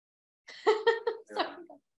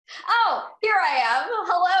Oh, here I am.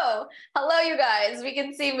 Hello. Hello, you guys. We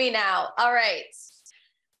can see me now. All right.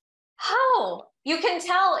 Oh, you can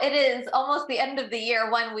tell it is almost the end of the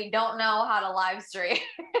year when we don't know how to live stream.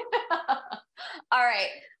 All right.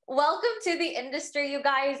 Welcome to the industry, you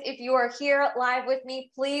guys. If you are here live with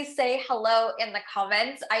me, please say hello in the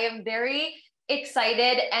comments. I am very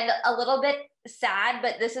excited and a little bit sad,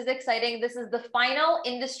 but this is exciting. This is the final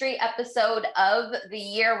industry episode of the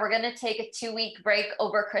year. We're going to take a 2-week break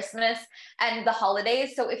over Christmas and the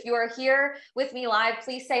holidays. So if you are here with me live,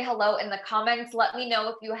 please say hello in the comments. Let me know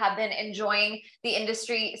if you have been enjoying the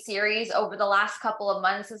industry series over the last couple of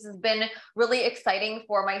months. This has been really exciting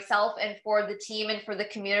for myself and for the team and for the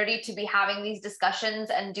community to be having these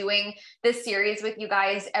discussions and doing this series with you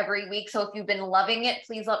guys every week. So if you've been loving it,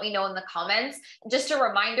 please let me know in the comments. Just a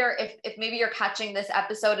reminder, if maybe you're catching this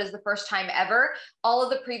episode as the first time ever, all of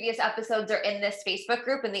the previous episodes are in this Facebook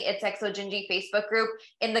group, in the It's Exogingy Facebook group.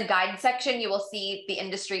 In the guide section, you will see the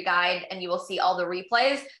industry guide and you will see all the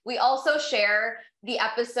replays. We also share the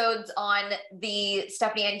episodes on the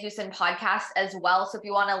Stephanie Ann Houston podcast as well. So if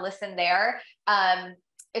you want to listen there,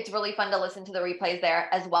 it's really fun to listen to the replays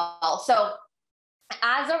there as well. So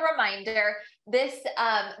as a reminder, this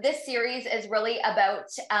series is really about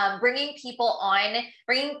bringing people on,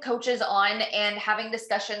 bringing coaches on and having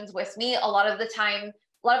discussions with me. A lot of the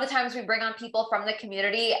times we bring on people from the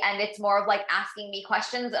community and it's more of like asking me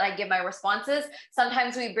questions and I give my responses.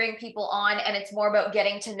 Sometimes we bring people on and it's more about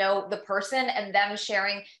getting to know the person and them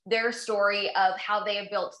sharing their story of how they have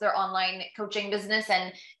built their online coaching business.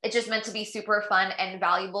 And it's just meant to be super fun and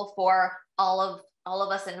valuable for all of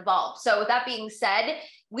us involved. So with that being said,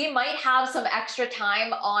 we might have some extra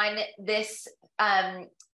time on this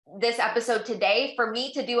episode today for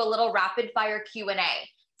me to do a little rapid fire Q&A.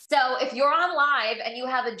 So if you're on live and you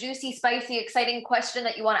have a juicy, spicy, exciting question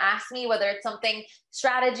that you want to ask me, whether it's something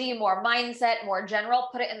strategy, more mindset, more general,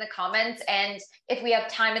 put it in the comments. And if we have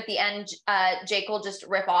time at the end, Jake will just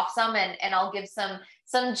rip off some and I'll give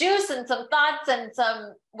some juice and some thoughts and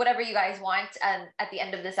some whatever you guys want at the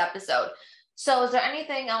end of this episode. So is there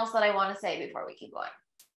anything else that I want to say before we keep going?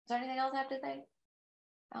 Is there anything else I have to say?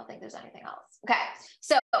 I don't think there's anything else. Okay.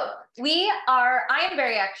 So I am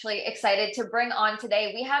very actually excited to bring on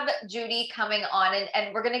today. We have Judy coming on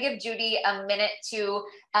and we're going to give Judy a minute to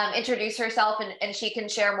introduce herself and she can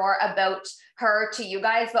share more about her to you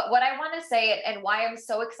guys. But what I want to say and why I'm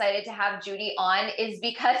so excited to have Judy on is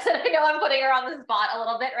because I know I'm putting her on the spot a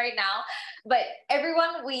little bit right now, but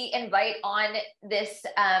everyone we invite on this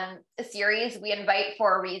series, we invite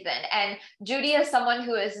for a reason. And Judy is someone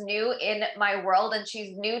who is new in my world and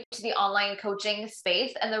she's new to the online coaching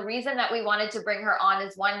space. And the reason that we wanted to bring her on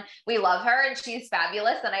is one, we love her and she's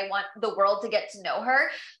fabulous and I want the world to get to know her.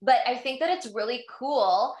 But I think that it's really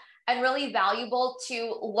cool and really valuable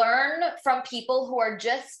to learn from people who are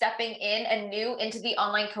just stepping in and new into the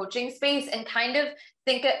online coaching space and kind of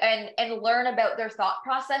think and learn about their thought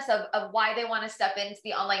process of why they want to step into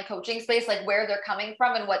the online coaching space, like where they're coming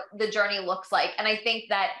from and what the journey looks like. And I think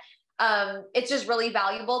that it's just really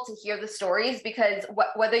valuable to hear the stories because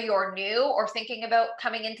whether you're new or thinking about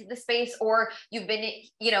coming into the space or you've been,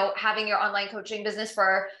 having your online coaching business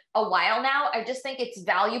for a while now, I just think it's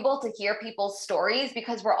valuable to hear people's stories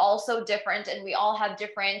because we're all so different and we all have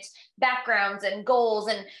different backgrounds and goals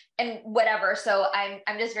and whatever. So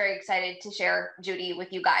I'm just very excited to share Judy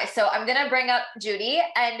with you guys. So I'm going to bring up Judy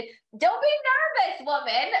and don't be nervous,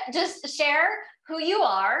 woman. Just share who you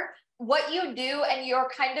are, what you do, and your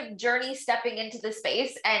kind of journey stepping into the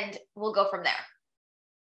space, and we'll go from there.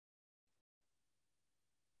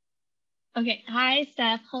 Okay. Hi,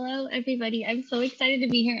 Steph. Hello, everybody. I'm so excited to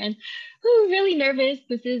be here and really nervous.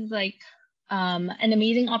 This is like an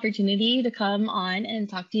amazing opportunity to come on and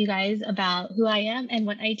talk to you guys about who I am and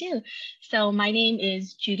what I do. So my name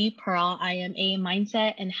is Judy Pearl. I am a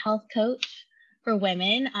mindset and health coach for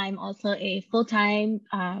women. I'm also a full-time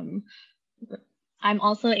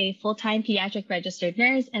pediatric registered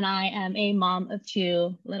nurse, and I am a mom of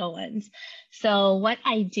 2 little ones. So what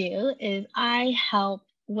I do is I help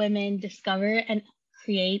women discover and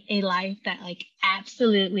create a life that like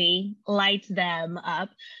absolutely lights them up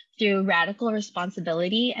through radical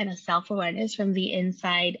responsibility and a self-awareness from the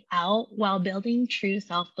inside out while building true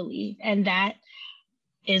self-belief. And that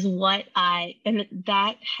is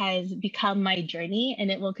that has become my journey,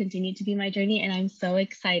 and it will continue to be my journey. And I'm so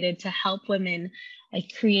excited to help women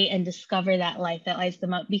like create and discover that life that lights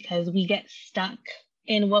them up, because we get stuck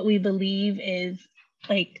in what we believe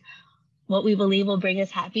will bring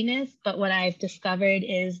us happiness. But what I've discovered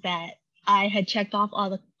is that I had checked off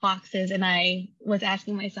all the boxes, and I was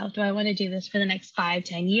asking myself, do I want to do this for the next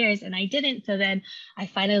 5-10 years? And I didn't. So then I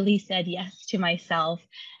finally said yes to myself.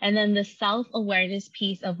 And then the self-awareness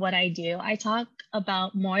piece of what I do, I talk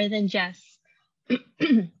about more than just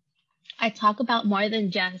I talk about more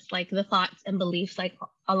than just like the thoughts and beliefs, like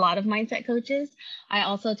a lot of mindset coaches. I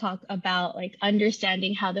also talk about like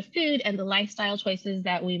understanding how the food and the lifestyle choices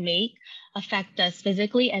that we make affect us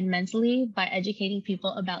physically and mentally by educating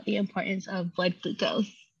people about the importance of blood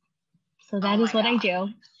glucose. So that is what I do.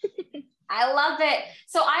 I love it.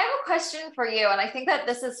 So I have a question for you, and I think that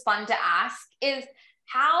this is fun to ask, is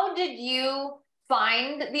how did you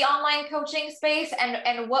find the online coaching space,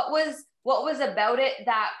 and what was about it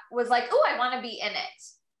that was like, oh, I want to be in it?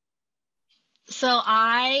 So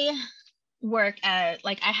I work at,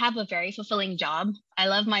 like, I have a very fulfilling job. I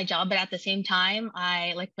love my job, but at the same time,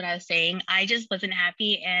 I, like what I was saying, I just wasn't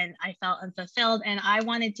happy and I felt unfulfilled, and I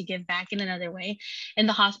wanted to give back in another way. In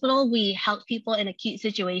the hospital, we help people in acute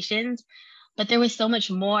situations, but there was so much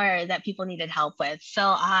more that people needed help with. So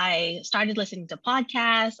I started listening to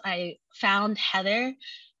podcasts. I found Heather.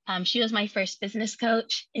 She was my first business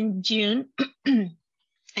coach in June, and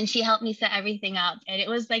she helped me set everything up. And it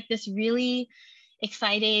was like this really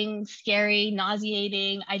exciting, scary,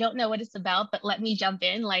 nauseating. I don't know what it's about, but let me jump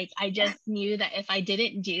in. Like, I just knew that if I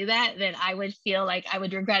didn't do that, then I would feel like I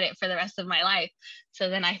would regret it for the rest of my life. So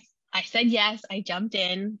then I said yes, I jumped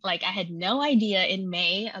in. Like, I had no idea in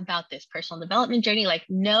May about this personal development journey, like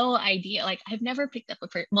no idea. Like, I've never picked up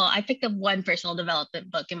I picked up one personal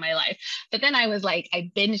development book in my life, but then I was like,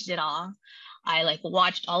 I binged it all. I like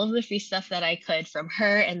watched all of the free stuff that I could from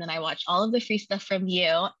her. And then I watched all of the free stuff from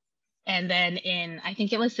you. And then I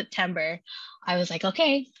think it was September, I was like,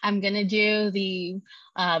 okay, I'm going to do the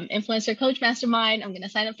Influencer Coach Mastermind. I'm going to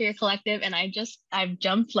sign up for your collective. And I've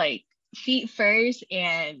jumped like feet first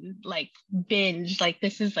and like binge. Like,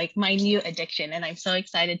 this is like my new addiction. And I'm so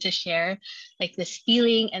excited to share like this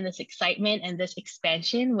feeling and this excitement and this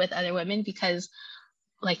expansion with other women, because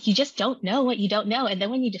like, you just don't know what you don't know. And then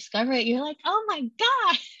when you discover it, you're like, oh my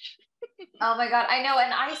gosh. Oh my God, I know.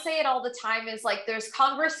 And I say it all the time, is like, there's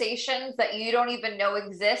conversations that you don't even know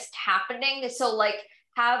exist happening. So like,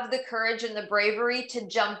 have the courage and the bravery to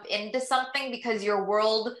jump into something, because your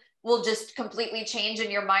world will just completely change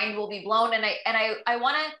and your mind will be blown. And I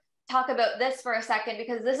want to talk about this for a second,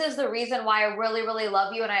 because this is the reason why I really, really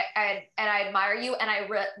love you. And I admire you, and I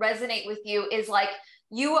resonate with you, is like,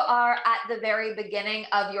 you are at the very beginning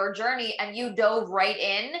of your journey, and you dove right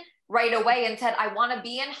in right away and said, I want to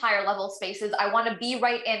be in higher level spaces. I want to be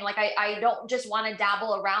right in. Like, I don't just want to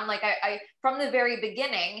dabble around. Like, I from the very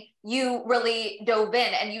beginning, you really dove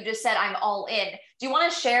in and you just said, I'm all in. Do you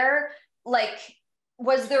want to share, like,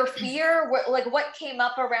 was there fear? What came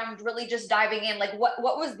up around really just diving in? Like, what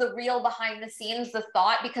was the real behind the scenes, the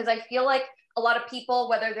thought? Because I feel like a lot of people,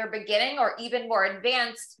 whether they're beginning or even more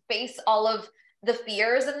advanced, face all of the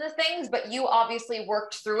fears and the things, but you obviously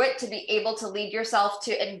worked through it to be able to lead yourself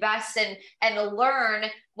to invest and learn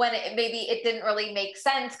when maybe it didn't really make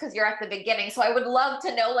sense because you're at the beginning. So I would love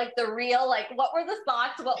to know, like, the real, like, what were the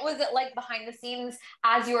thoughts? What was it like behind the scenes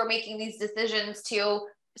as you were making these decisions to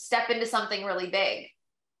step into something really big?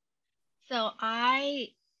 So I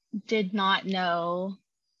did not know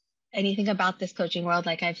anything about this coaching world,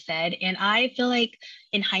 like I've said. And I feel like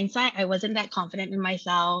in hindsight, I wasn't that confident in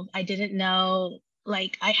myself. I didn't know,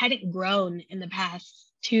 like, I hadn't grown in the past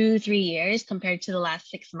 2-3 years compared to the last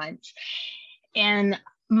 6 months. And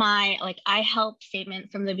my, like, I helped statement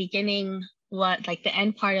from the beginning, what, like, the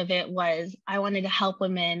end part of it was, I wanted to help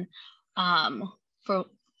women for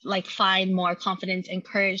like find more confidence and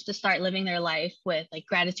courage to start living their life with like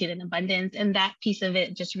gratitude and abundance. And that piece of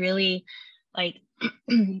it just really, like,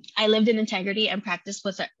 I lived in integrity and practiced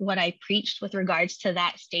what I preached with regards to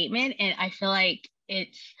that statement. And I feel like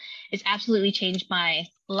it's absolutely changed my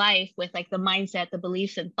life with like the mindset, the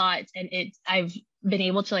beliefs and thoughts. And I've been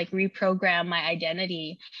able to like reprogram my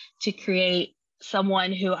identity to create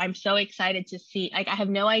someone who I'm so excited to see. Like, I have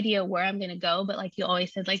no idea where I'm going to go, but like you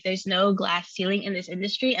always said, like, there's no glass ceiling in this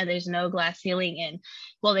industry, and there's no glass ceiling in,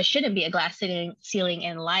 well, there shouldn't be a glass ceiling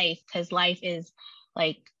in life, because life is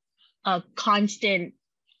like a constant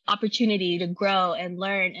opportunity to grow and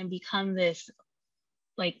learn and become this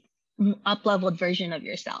like up-leveled version of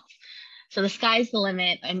yourself. So the sky's the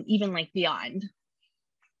limit, and even like beyond.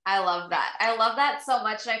 I love that. I love that so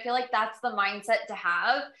much. And I feel like that's the mindset to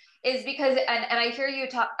have, is because, and I hear you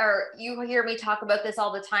talk, or you hear me talk about this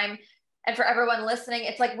all the time. And for everyone listening,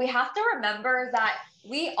 it's like, we have to remember that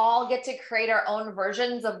we all get to create our own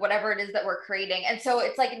versions of whatever it is that we're creating. And so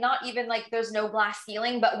it's like, not even like there's no glass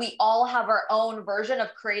ceiling, but we all have our own version of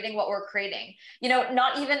creating what we're creating, you know,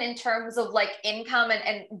 not even in terms of like income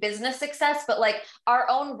and business success, but like our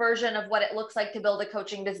own version of what it looks like to build a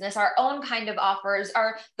coaching business, our own kind of offers,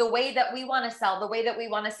 are the way that we want to sell, the way that we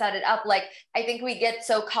want to set it up. Like, I think we get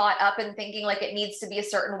so caught up in thinking like it needs to be a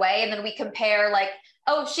certain way. And then we compare like,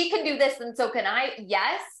 oh, she can do this, and so can I.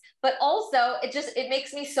 Yes. But also it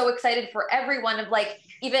makes me so excited for everyone, of like,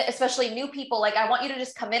 even especially new people. Like, I want you to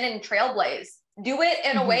just come in and trailblaze, do it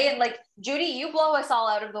in a way. And like, Judy, you blow us all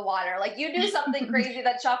out of the water. Like, you do something crazy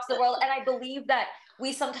that shocks the world. And I believe that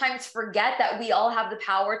we sometimes forget that we all have the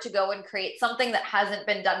power to go and create something that hasn't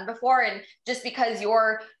been done before. And just because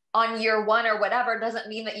you're on year one or whatever doesn't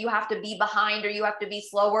mean that you have to be behind, or you have to be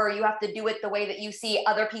slower, or you have to do it the way that you see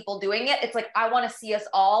other people doing it. It's like, I want to see us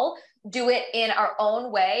all do it in our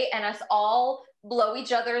own way, and us all blow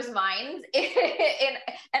each other's minds.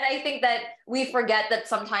 And I think that we forget that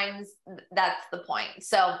sometimes that's the point.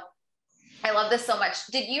 So I love this so much.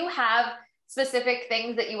 Did you have specific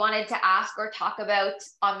things that you wanted to ask or talk about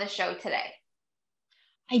on the show today?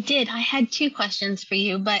 I did. I had two questions for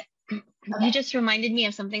you, but Okay. you just reminded me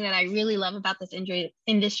of something that I really love about this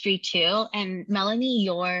industry too. And Melanie,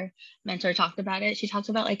 your mentor, talked about it. She talks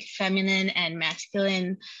about like feminine and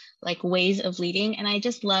masculine like ways of leading. And I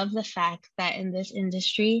just love the fact that in this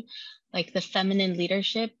industry, like the feminine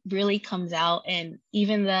leadership really comes out. And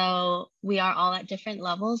even though we are all at different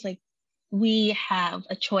levels, like we have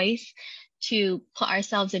a choice to put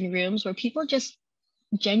ourselves in rooms where people just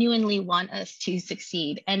genuinely want us to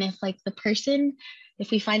succeed. And if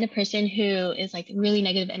we find a person who is like really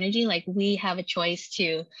negative energy, like we have a choice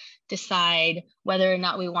to decide whether or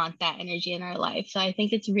not we want that energy in our life. So I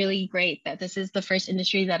think it's really great that this is the first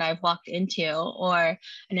industry that I've walked into, or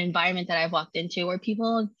an environment that I've walked into, where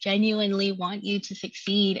people genuinely want you to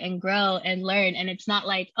succeed and grow and learn. And it's not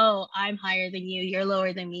like, oh, I'm higher than you, you're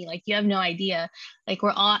lower than me. Like, you have no idea. Like,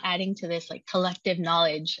 we're all adding to this like collective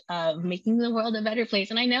knowledge of making the world a better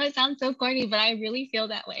place. And I know it sounds so corny, but I really feel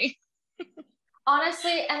that way.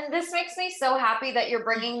 Honestly, and this makes me so happy that you're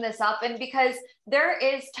bringing this up. And because there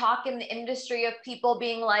is talk in the industry of people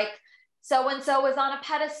being like, so and so is on a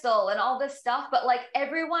pedestal and all this stuff, but like,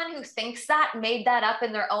 everyone who thinks that made that up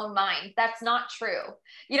in their own mind. That's not true.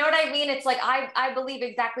 You know what I mean? It's like, I believe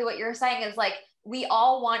exactly what you're saying is like, we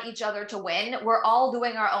all want each other to win. We're all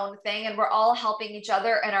doing our own thing, and we're all helping each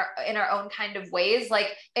other in our own kind of ways. Like,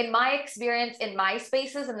 in my experience, in my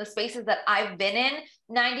spaces, in the spaces that I've been in,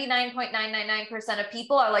 99.999% of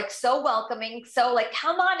people are like so welcoming, so like,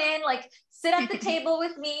 come on in, like, sit at the table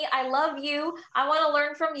with me. I love you. I want to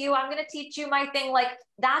learn from you. I'm going to teach you my thing. Like,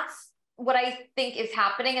 that's what I think is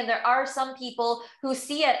happening. And there are some people who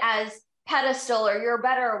see it as pedestal, or you're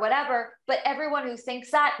better, or whatever, but everyone who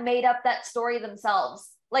thinks that made up that story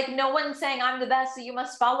themselves. Like, no one's saying I'm the best, so you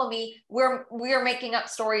must follow me. We're making up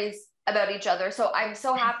stories about each other. So I'm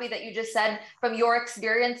so happy that you just said, from your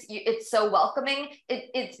experience, it's so welcoming.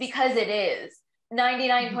 It's because it is.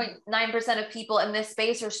 99.9% of people in this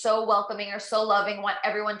space are so welcoming, are so loving, want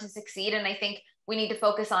everyone to succeed. And I think we need to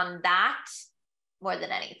focus on that more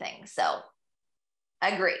than anything. So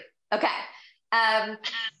I agree. Okay.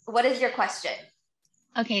 What is your question?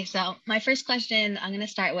 Okay, so my first question I'm going to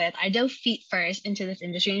start with, I dove feet first into this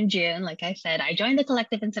industry in June. Like I said, I joined the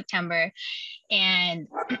collective in September, and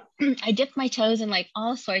I dipped my toes in like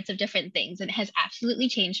all sorts of different things, and it has absolutely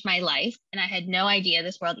changed my life. And I had no idea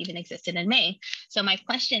this world even existed in May. So my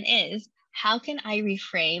question is, how can I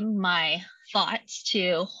reframe my thoughts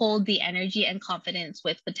to hold the energy and confidence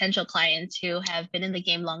with potential clients who have been in the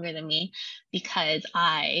game longer than me? Because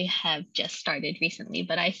I have just started recently,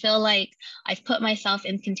 but I feel like I've put myself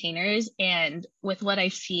in containers, and with what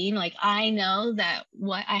I've seen, like, I know that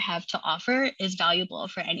what I have to offer is valuable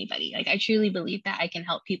for anybody. Like, I truly believe that I can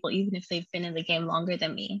help people even if they've been in the game longer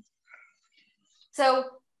than me. So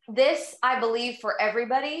this, I believe, for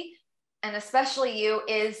everybody, and especially you,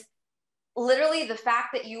 is literally the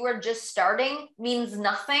fact that you are just starting means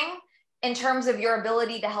nothing in terms of your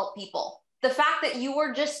ability to help people. The fact that you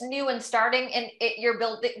were just new and starting and you're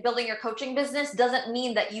building your coaching business doesn't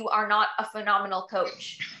mean that you are not a phenomenal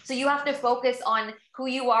coach. So you have to focus on who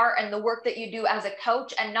you are and the work that you do as a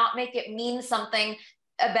coach, and not make it mean something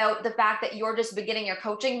about the fact that you're just beginning your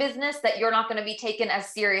coaching business, that you're not going to be taken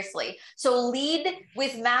as seriously. So lead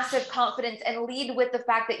with massive confidence, and lead with the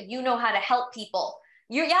fact that you know how to help people.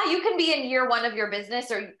 You can be in year one of your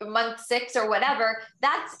business, or month 6 or whatever.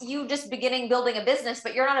 That's you just building a business,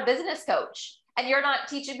 but you're not a business coach, and you're not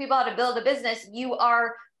teaching people how to build a business. You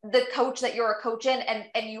are the coach that you're a coach in,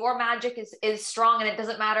 and your magic is strong, and it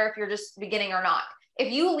doesn't matter if you're just beginning or not.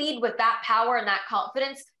 If you lead with that power and that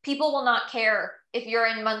confidence, people will not care if you're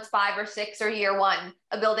in month 5 or 6 or year 1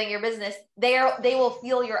 of building your business. They will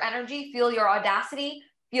feel your energy, feel your audacity,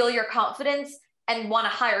 feel your confidence, and want to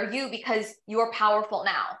hire you because you're powerful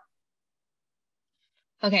now.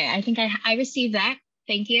 Okay, I think I received that.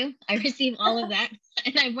 Thank you. I received all of that,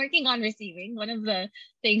 and I'm working on receiving one of the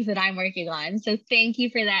things that I'm working on. So thank you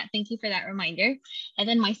for that. Thank you for that reminder. And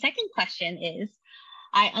then my second question is,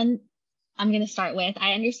 I'm going to start with,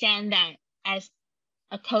 I understand that as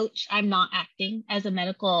a coach, I'm not acting as a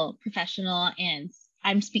medical professional, and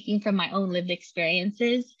I'm speaking from my own lived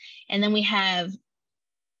experiences. And then we have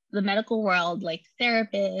the medical world, like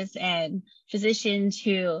therapists and physicians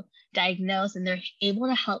who diagnose, and they're able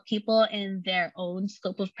to help people in their own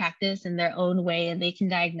scope of practice in their own way, and they can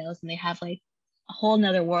diagnose, and they have like a whole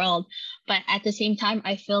nother world. But at the same time,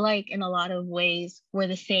 I feel like in a lot of ways we're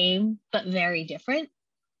the same but very different.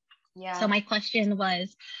 Yeah. So my question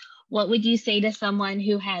was, what would you say to someone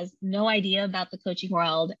who has no idea about the coaching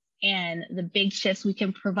world and the big shifts we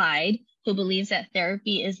can provide, who believes that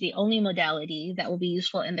therapy is the only modality that will be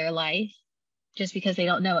useful in their life, just because they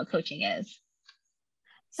don't know what coaching is?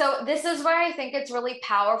 So this is where I think it's really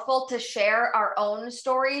powerful to share our own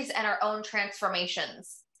stories and our own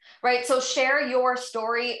transformations, right? So share your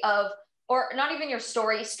story of, or not even your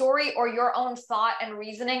story or your own thought and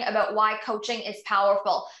reasoning about why coaching is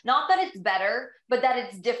powerful. Not that it's better, but that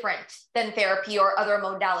it's different than therapy or other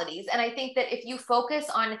modalities. And I think that if you focus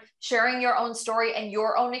on sharing your own story and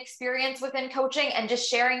your own experience within coaching and just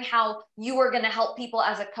sharing how you are going to help people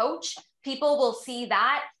as a coach, people will see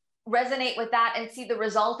that, resonate with that, and see the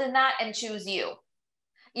result in that and choose you.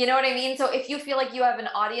 You know what I mean? So if you feel like you have an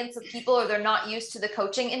audience of people or they're not used to the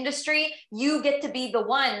coaching industry, you get to be the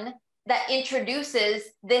one that introduces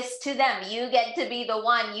this to them. You get to be the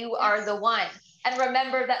one, you are the one. And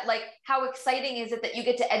remember that, like, how exciting is it that you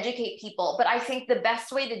get to educate people? But I think the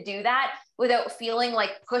best way to do that without feeling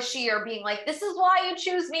like pushy or being like, this is why you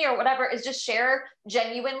choose me or whatever, is just share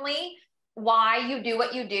genuinely why you do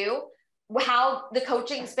what you do, how the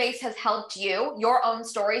coaching space has helped you, your own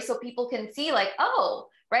story, so people can see like, oh,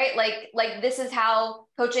 right, like this is how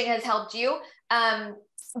coaching has helped you.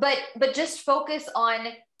 But just focus on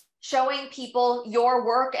showing people your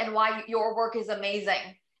work and why your work is amazing.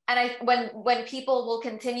 And when people will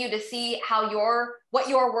continue to see what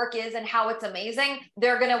your work is and how it's amazing,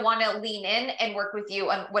 they're going to want to lean in and work with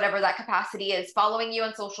you on whatever that capacity is, following you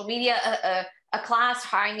on social media, a class,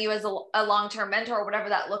 hiring you as a long-term mentor, or whatever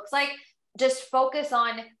that looks like. Just focus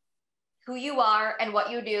on who you are and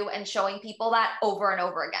what you do and showing people that over and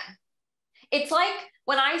over again. It's like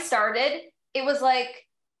when I started, it was like,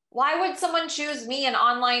 why would someone choose me, an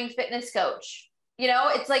online fitness coach? You know,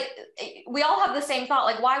 it's like, we all have the same thought.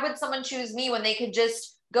 Like, why would someone choose me when they could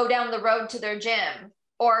just go down the road to their gym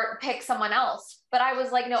or pick someone else? But I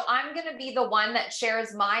was like, no, I'm going to be the one that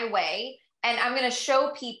shares my way. And I'm going to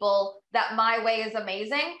show people that my way is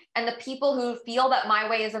amazing. And the people who feel that my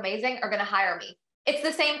way is amazing are going to hire me. It's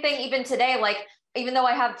the same thing even today. Like, even though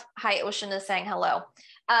I have, hi, Ocean is saying hello,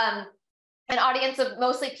 an audience of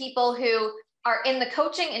mostly people who are in the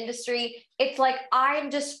coaching industry, it's like,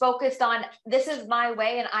 I'm just focused on, this is my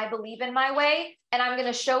way and I believe in my way. And I'm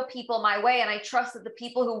going to show people my way. And I trust that the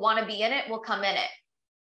people who want to be in it will come in it.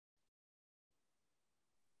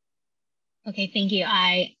 Okay, thank you.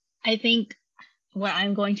 I think what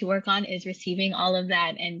I'm going to work on is receiving all of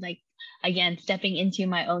that, and like, again, stepping into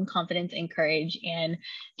my own confidence and courage, and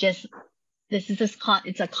just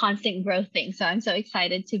it's a constant growth thing. So I'm so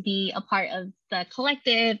excited to be a part of the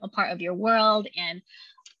collective, a part of your world. And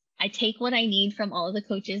I take what I need from all of the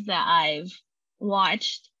coaches that I've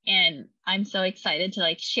watched, and I'm so excited to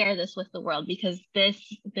like share this with the world, because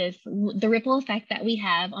the ripple effect that we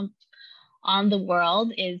have on the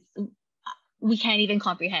world is, we can't even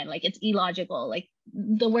comprehend. Like, it's illogical. Like,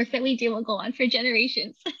 the work that we do will go on for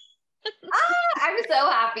generations. I'm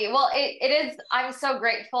so happy. Well, it is. I'm so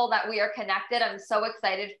grateful that we are connected. I'm so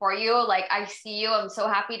excited for you. Like, I see you. I'm so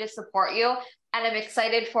happy to support you. And I'm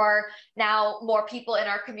excited for now more people in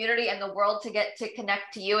our community and the world to get to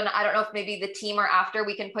connect to you. And I don't know if maybe the team or after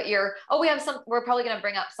we can put we're probably going to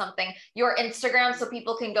bring up something, your Instagram, so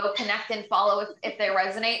people can go connect and follow if they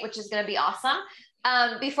resonate, which is going to be awesome.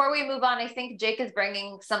 Before we move on, I think Jake is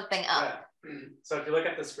bringing something up. Yeah. So if you look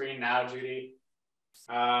at the screen now, Judy,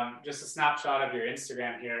 just a snapshot of your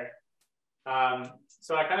Instagram here.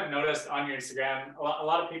 So I kind of noticed on your Instagram, a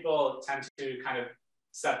lot of people tend to kind of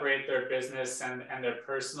separate their business and their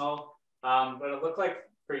personal, but it looked like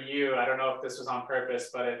for you, I don't know if this was on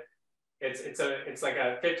purpose, but it's like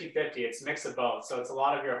a 50-50. It's a mix of both. So it's a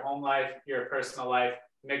lot of your home life, your personal life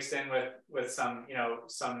mixed in with some, you know,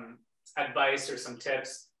 some advice or some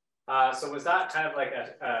tips. So was that kind of like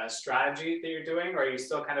a strategy that you're doing, or are you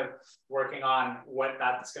still kind of working on what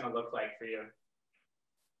that's going to look like for you?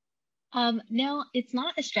 No, it's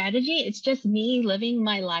not a strategy. It's just me living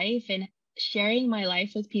my life and sharing my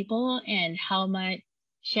life with people, and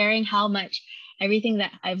sharing how much everything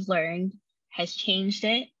that I've learned has changed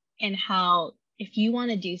it, and how if you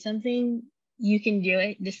want to do something, you can do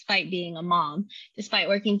it despite being a mom, despite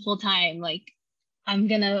working full time. Like, I'm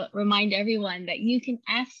gonna remind everyone that you can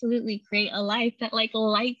absolutely create a life that like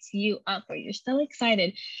lights you up, or you're so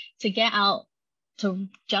excited to get out, to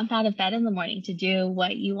jump out of bed in the morning to do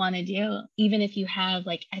what you want to do, even if you have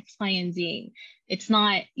like X, Y, and Z. It's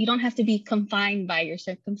not, you don't have to be confined by your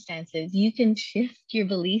circumstances. You can shift your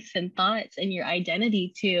beliefs and thoughts and your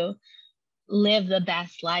identity to live the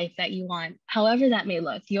best life that you want, however that may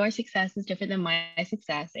look. Your success is different than my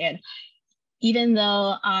success. And even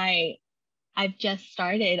though I've just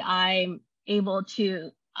started, I'm able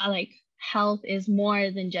to like, health is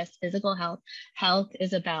more than just physical health. Health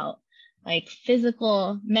is about like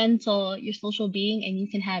physical, mental, your social being, and you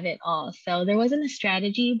can have it all. So there wasn't a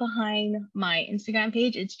strategy behind my Instagram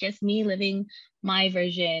page. It's just me living my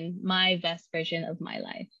version, my best version of my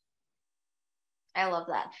life. I love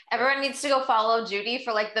that. Everyone needs to go follow Judy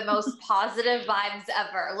for like the most positive vibes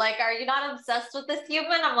ever. Like, are you not obsessed with this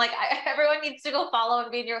human? I'm like, everyone needs to go follow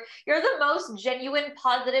and be in you're the most genuine,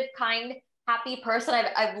 positive, kind, happy person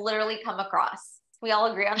I've literally come across. We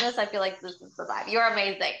all agree on this. I feel like this is the vibe. You're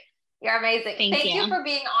amazing. You're amazing. Thank you for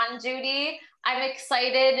being on, Judy. I'm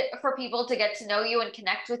excited for people to get to know you and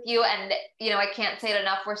connect with you. And, you know, I can't say it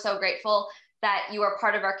enough. We're so grateful that you are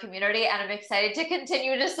part of our community, and I'm excited to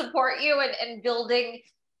continue to support you and building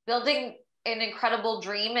an incredible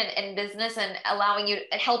dream and business, and allowing you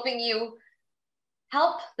and helping you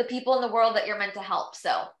help the people in the world that you're meant to help.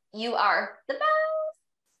 So you are the best.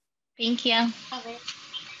 Thank you.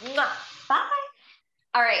 Bye.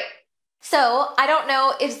 All right. So I don't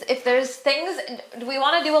know if there's things, do we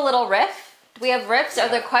want to do a little riff? Do we have riffs? Are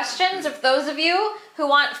there questions? If those of you who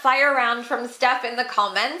want fire round from Steph in the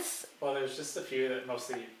comments. Well, there's just a few that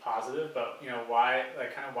mostly positive, but you know, why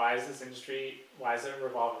is this industry, why is it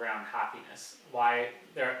revolve around happiness?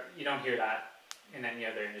 You don't hear that in any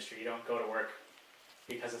other industry. You don't go to work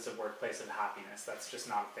because it's a workplace of happiness. That's just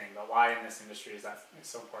not a thing. But why in this industry is that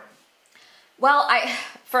so important? Well,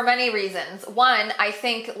 for many reasons. One, I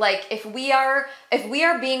think like if we are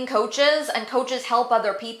being coaches and coaches help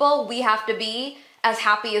other people, we have to be as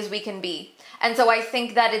happy as we can be. And so I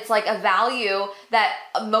think that it's like a value that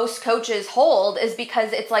most coaches hold, is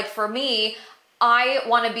because it's like, for me, I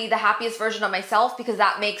want to be the happiest version of myself, because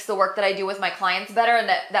that makes the work that I do with my clients better, and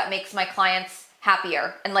that makes my clients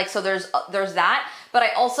happier. And like, so there's that. But I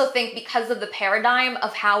also think because of the paradigm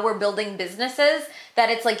of how we're building businesses,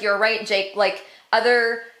 that it's like, you're right, Jake, like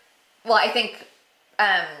I think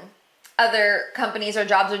other companies or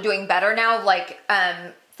jobs are doing better now, like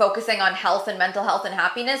focusing on health and mental health and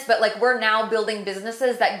happiness, but like we're now building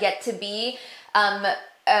businesses that get to be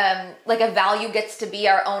like a value gets to be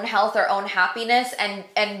our own health, our own happiness,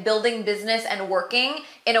 and building business and working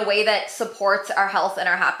in a way that supports our health and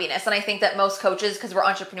our happiness. And I think that most coaches, because we're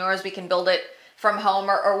entrepreneurs, we can build it from home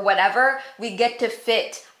or whatever, we get to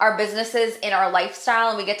fit our businesses in our lifestyle,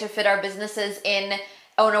 and we get to fit our businesses in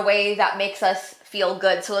a way that makes us feel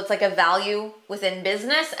good. So it's like a value within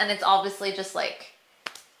business, and it's obviously just like,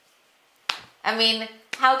 I mean,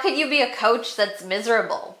 how could you be a coach that's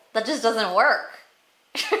miserable? That just doesn't work.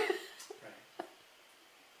 Right.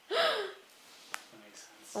 That makes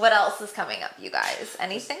sense. What else is coming up, you guys?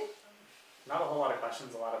 Anything? Not a whole lot of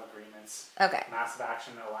questions, a lot of agreements. Okay. Massive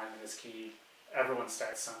action, alignment is key. Everyone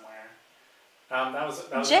starts somewhere. That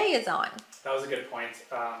was Jay is on. That was a good point.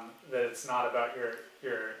 That it's not about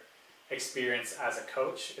your experience as a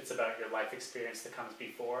coach. It's about your life experience that comes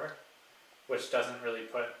before, which doesn't really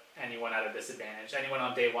put anyone at a disadvantage. Anyone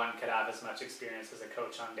on day one could have as much experience as a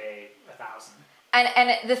coach on day 1,000.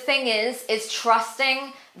 And the thing is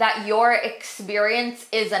trusting that your experience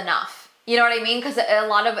is enough. You know what I mean? Because a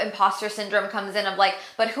lot of imposter syndrome comes in of like,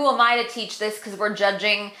 but who am I to teach this? Because we're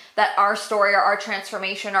judging that our story or our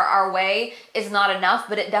transformation or our way is not enough,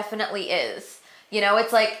 but it definitely is. You know,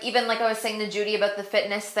 it's like, even like I was saying to Judy about the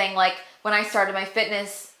fitness thing, like when I started my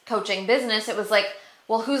fitness coaching business, it was like,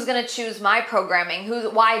 well, who's going to choose my programming?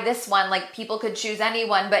 Why this one? Like, people could choose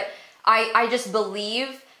anyone, but I just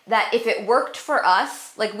believe that if it worked for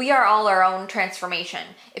us, like we are all our own transformation.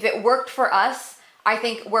 If it worked for us, I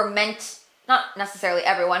think we're meant, not necessarily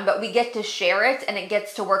everyone, but we get to share it and it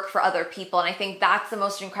gets to work for other people. And I think that's the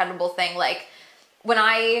most incredible thing. Like when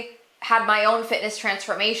I had my own fitness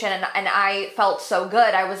transformation and I felt so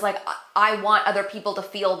good, I was like, I want other people to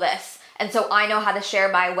feel this. And so I know how to share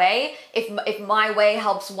my way. If my way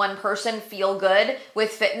helps one person feel good with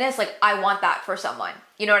fitness, like I want that for someone.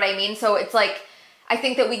 You know what I mean? So it's like, I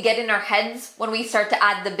think that we get in our heads when we start to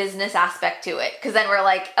add the business aspect to it. Cause then we're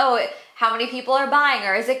like, oh, how many people are buying,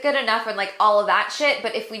 or is it good enough? And like all of that shit.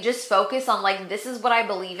 But if we just focus on like, this is what I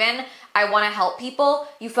believe in, I want to help people,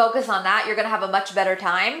 you focus on that, you're going to have a much better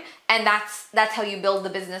time. And that's how you build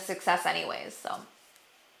the business success anyways. So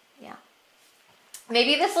yeah,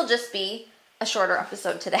 maybe this will just be a shorter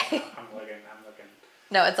episode today. I'm looking.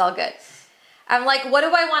 No, it's all good. I'm like, what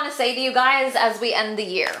do I want to say to you guys as we end the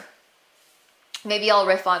year? Maybe I'll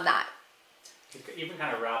riff on that. Even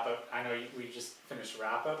kind of wrap up. I know we just finished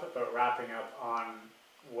wrap up, but wrapping up on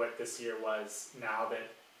what this year was now that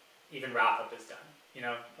even wrap up is done. You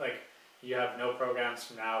know, like you have no programs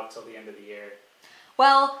from now till the end of the year.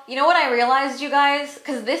 Well, you know what I realized, you guys?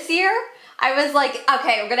 Because this year I was like,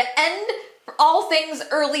 okay, we're going to end all things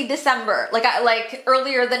early December, like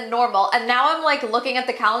earlier than normal. And now I'm like looking at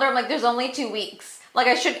the calendar. I'm like, there's only 2 weeks. Like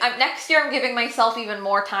next year I'm giving myself even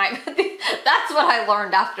more time. That's what I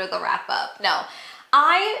learned after the wrap up. No,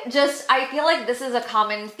 I feel like this is a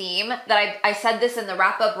common theme that I said this in the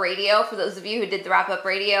wrap up radio. For those of you who did the wrap up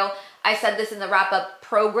radio, I said this in the wrap up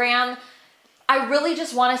program. I really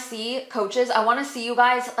just want to see coaches. I want to see you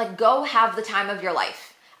guys like go have the time of your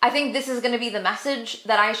life. I think this is going to be the message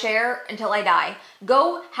that I share until I die.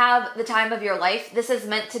 Go have the time of your life. This is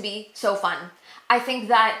meant to be so fun. I think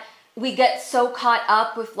that we get so caught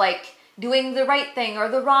up with like doing the right thing or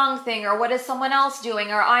the wrong thing, or what is someone else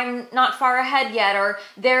doing, or I'm not far ahead yet, or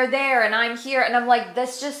they're there and I'm here. And I'm like,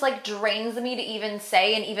 this just like drains me to even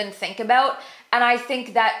say and even think about. And I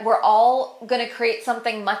think that we're all going to create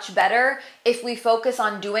something much better if we focus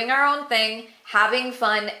on doing our own thing, having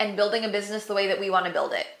fun, and building a business the way that we want to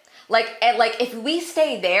build it. Like if we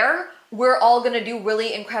stay there, we're all going to do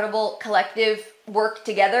really incredible collective work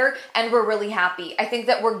together and we're really happy. I think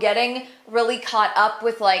that we're getting really caught up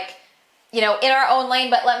with like, you know, in our own lane,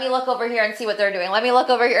 but let me look over here and see what they're doing. Let me look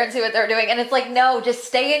over here and see what they're doing. And it's like, no, just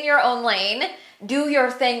stay in your own lane, do your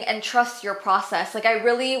thing, and trust your process. Like I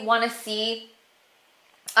really want to see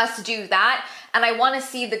us do that. And I want to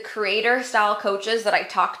see the creator style coaches that I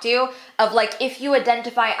talk to of like, if you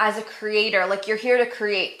identify as a creator, like you're here to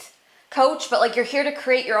create, coach, but like you're here to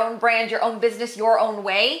create your own brand, your own business, your own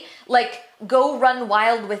way, like go run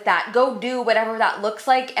wild with that. Go do whatever that looks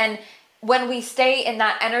like. And when we stay in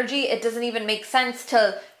that energy, it doesn't even make sense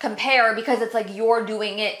to compare because it's like you're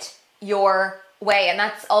doing it your way. And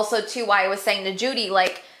that's also too why I was saying to Judy,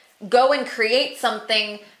 like go and create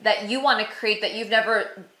something that you want to create that you've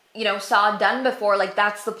never, you know, saw done before. Like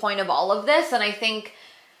that's the point of all of this. And I think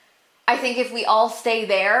if we all stay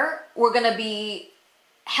there, we're going to be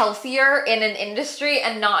healthier in an industry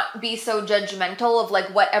and not be so judgmental of like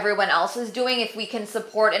what everyone else is doing if we can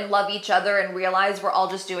support and love each other and realize we're all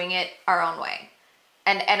just doing it our own way.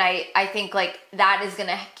 And I think like that is going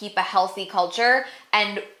to keep a healthy culture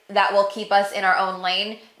and that will keep us in our own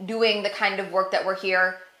lane doing the kind of work that we're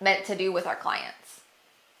here meant to do with our clients.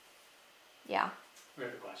 Yeah. We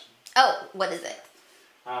have a question. Oh, what is it?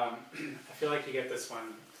 I feel like you get this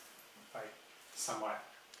one like somewhat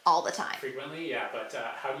all the time. Frequently, yeah, but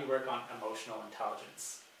how do you work on emotional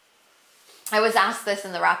intelligence? I was asked this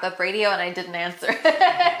in the wrap-up radio and I didn't answer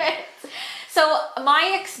it. So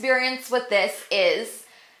my experience with this is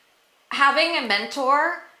having a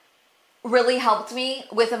mentor really helped me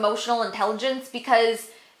with emotional intelligence because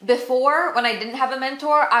before, when I didn't have a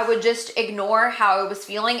mentor, I would just ignore how I was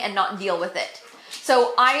feeling and not deal with it.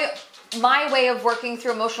 So my way of working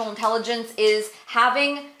through emotional intelligence is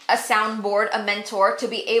having a soundboard, a mentor to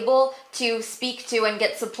be able to speak to and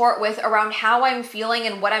get support with around how I'm feeling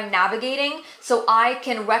and what I'm navigating so I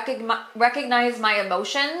can recognize my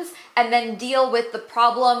emotions and then deal with the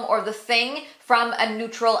problem or the thing from a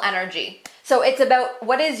neutral energy. So it's about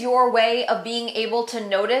what is your way of being able to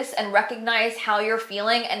notice and recognize how you're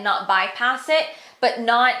feeling and not bypass it, but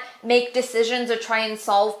not make decisions or try and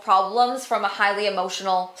solve problems from a highly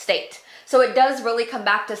emotional state. So it does really come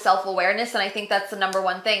back to self-awareness. And I think that's the number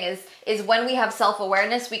one thing is when we have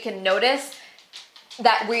self-awareness, we can notice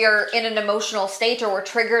that we are in an emotional state or we're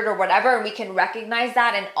triggered or whatever, and we can recognize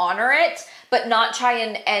that and honor it, but not try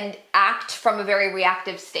and act from a very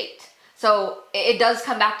reactive state. So it does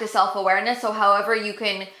come back to self-awareness. So however you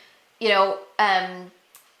can,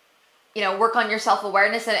 work on your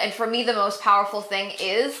self-awareness. And for me, the most powerful thing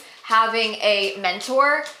is having a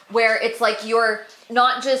mentor where it's like you're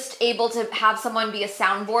not just able to have someone be a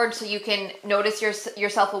soundboard so you can notice your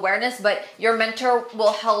self-awareness, but your mentor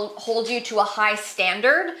will hold you to a high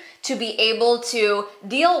standard to be able to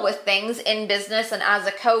deal with things in business and as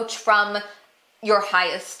a coach from your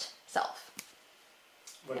highest self.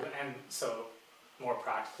 And so more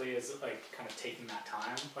practically, is it like kind of taking that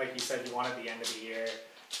time? Like you said, you wanted the end of the year,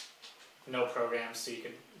 no programs, so you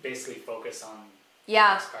could basically focus on.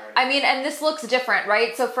 Yeah, I mean, and this looks different,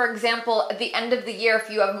 right? So for example, at the end of the year,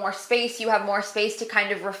 if you have more space to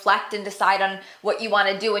kind of reflect and decide on what you want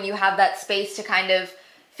to do, and you have that space to kind of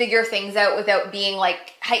figure things out without being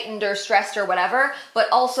like heightened or stressed or whatever. But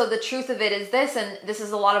also the truth of it is this, and this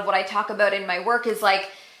is a lot of what I talk about in my work, is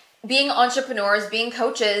like being entrepreneurs, being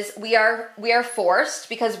coaches, we are forced,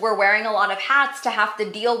 because we're wearing a lot of hats, to have to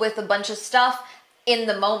deal with a bunch of stuff in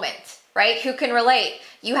the moment, right? Who can relate?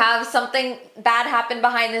 You have something bad happen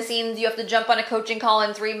behind the scenes. You have to jump on a coaching call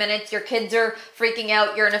in 3 minutes. Your kids are freaking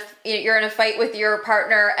out. You're in a fight with your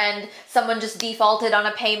partner, and someone just defaulted on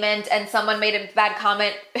a payment, and someone made a bad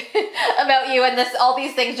comment about you, and all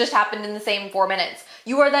these things just happened in the same 4 minutes.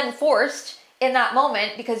 You are then forced in that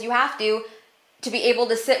moment, because you have to be able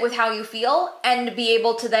to sit with how you feel and be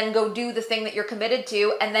able to then go do the thing that you're committed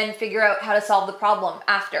to, and then figure out how to solve the problem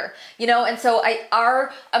after, and so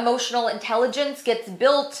our emotional intelligence gets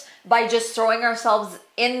built by just throwing ourselves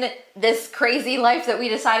in this crazy life that we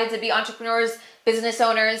decided to be entrepreneurs, business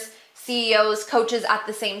owners, CEOs, coaches at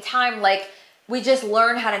the same time. Like, we just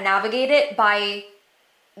learn how to navigate it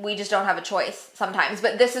we just don't have a choice sometimes.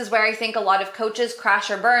 But this is where I think a lot of coaches crash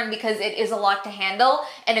or burn, because it is a lot to handle.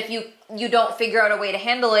 And if you don't figure out a way to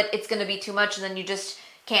handle it, it's going to be too much, and then you just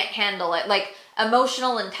can't handle it. Like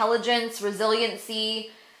emotional intelligence,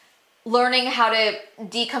 resiliency, learning how to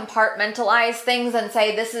decompartmentalize things and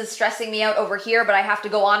say, this is stressing me out over here, but I have to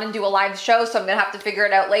go on and do a live show, so I'm going to have to figure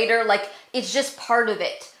it out later. Like, it's just part of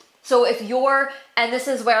it. So and this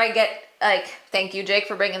is where I get, like, thank you, Jake,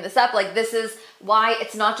 for bringing this up. Like, this is why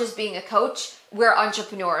it's not just being a coach. We're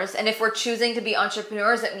entrepreneurs. And if we're choosing to be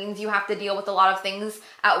entrepreneurs, it means you have to deal with a lot of things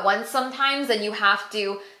at once sometimes, and you have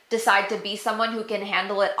to decide to be someone who can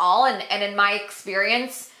handle it all. And in my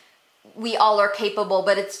experience, we all are capable,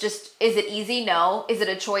 but it's just, is it easy? No. Is it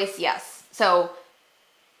a choice? Yes. So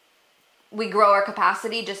we grow our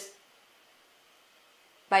capacity just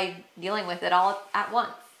by dealing with it all at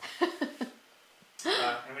once.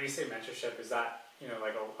 And when you say mentorship, is that,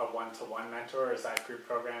 like a one-to-one mentor, or is that group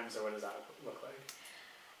programs, or what does that look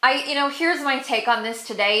like? Here's my take on this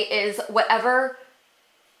today is whatever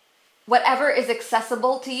is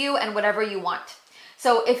accessible to you and whatever you want.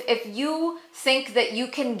 So if you think that you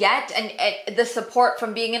can get the support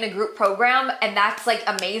from being in a group program, and that's like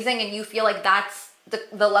amazing, and you feel like that's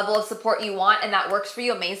the level of support you want, and that works for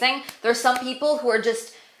you, amazing. There's some people who are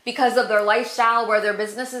just, because of their lifestyle, where their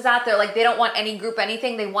business is at, they're like, they don't want any group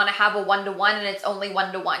anything. They want to have a one-to-one, and it's only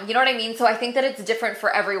one-to-one. You know what I mean? So I think that it's different for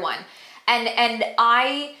everyone. And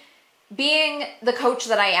I, being the coach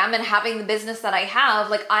that I am and having the business that I have,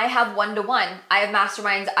 like, I have one-to-one. I have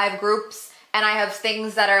masterminds, I have groups, and I have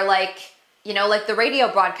things that are like, like the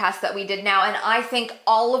radio broadcast that we did now. And I think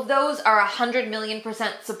all of those are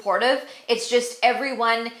 100,000,000% supportive. It's just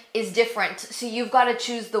everyone is different. So you've got to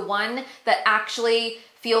choose the one that actually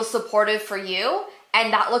feels supportive for you,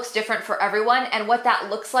 and that looks different for everyone. And what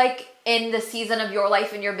that looks like in the season of your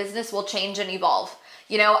life and your business will change and evolve.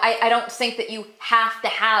 I don't think that you have to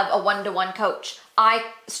have a one-to-one coach. I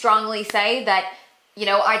strongly say that,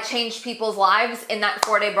 I changed people's lives in that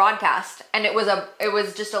 4-day broadcast, and it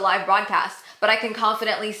was just a live broadcast. But I can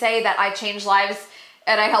confidently say that I change lives,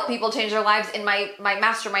 and I help people change their lives in my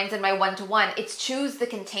masterminds and my one-to-one. It's choose the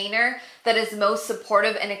container that is most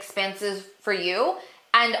supportive and expansive for you.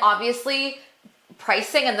 And obviously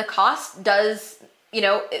pricing and the cost does,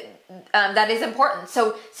 that is important.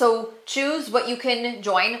 So choose what you can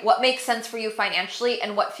join, what makes sense for you financially,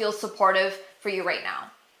 and what feels supportive for you right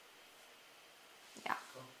now. Yeah.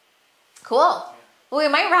 Cool. Well, we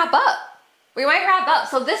might wrap up.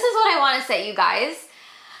 So this is what I want to say, you guys.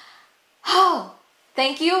 Oh,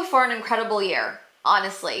 thank you for an incredible year.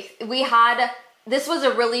 Honestly, this was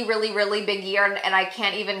a really, really, really big year, and I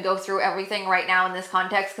can't even go through everything right now in this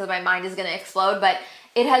context because my mind is going to explode, but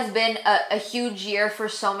it has been a huge year for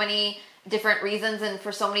so many different reasons and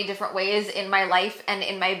for so many different ways in my life and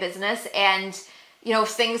in my business. And,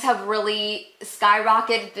 things have really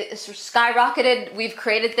skyrocketed. We've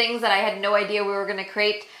created things that I had no idea we were going to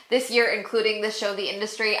create this year, including the show, The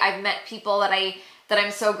Industry. I've met people that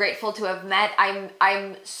I'm so grateful to have met.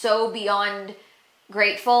 I'm so beyond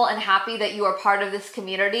grateful and happy that you are part of this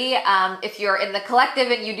community. If you're in the collective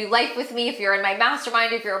and you do life with me, if you're in my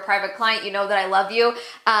mastermind, if you're a private client, you know that I love you.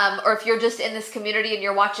 Or if you're just in this community and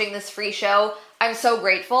you're watching this free show, I'm so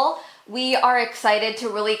grateful. We are excited to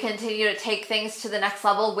really continue to take things to the next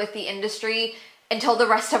level with the industry until the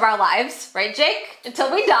rest of our lives, right, Jake?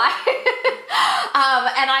 Until we die.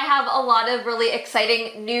 And I have a lot of really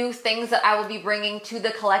exciting new things that I will be bringing to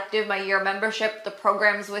the collective, my year membership, the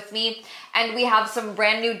programs with me. And we have some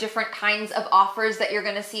brand new different kinds of offers that you're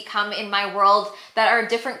gonna see come in my world that are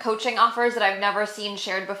different coaching offers that I've never seen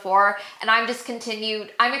shared before. And I'm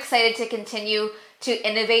excited to continue to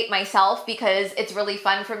innovate myself because it's really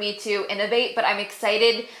fun for me to innovate, but I'm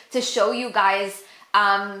excited to show you guys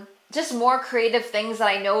just more creative things that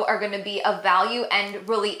I know are going to be of value and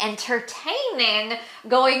really entertaining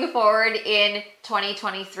going forward in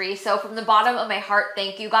 2023. So from the bottom of my heart,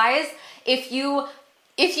 thank you guys. If you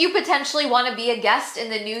potentially want to be a guest in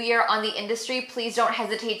the new year on the industry, please don't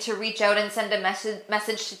hesitate to reach out and send a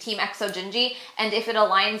message to Team Exojinji. And if it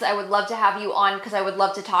aligns, I would love to have you on because I would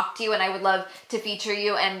love to talk to you and I would love to feature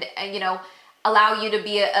you and you know, allow you to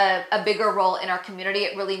be a bigger role in our community.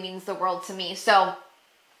 It really means the world to me. So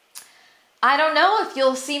I don't know if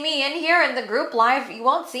you'll see me in here in the group live. You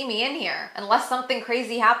won't see me in here unless something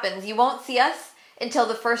crazy happens. You won't see us until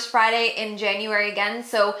the first Friday in January again.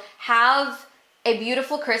 So have a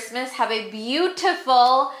beautiful Christmas. Have a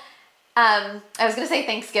beautiful, I was going to say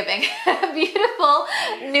Thanksgiving, beautiful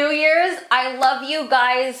New Year's. I love you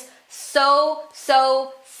guys so,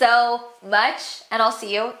 so, so much. And I'll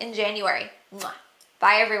see you in January. Mwah.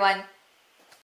 Bye, everyone.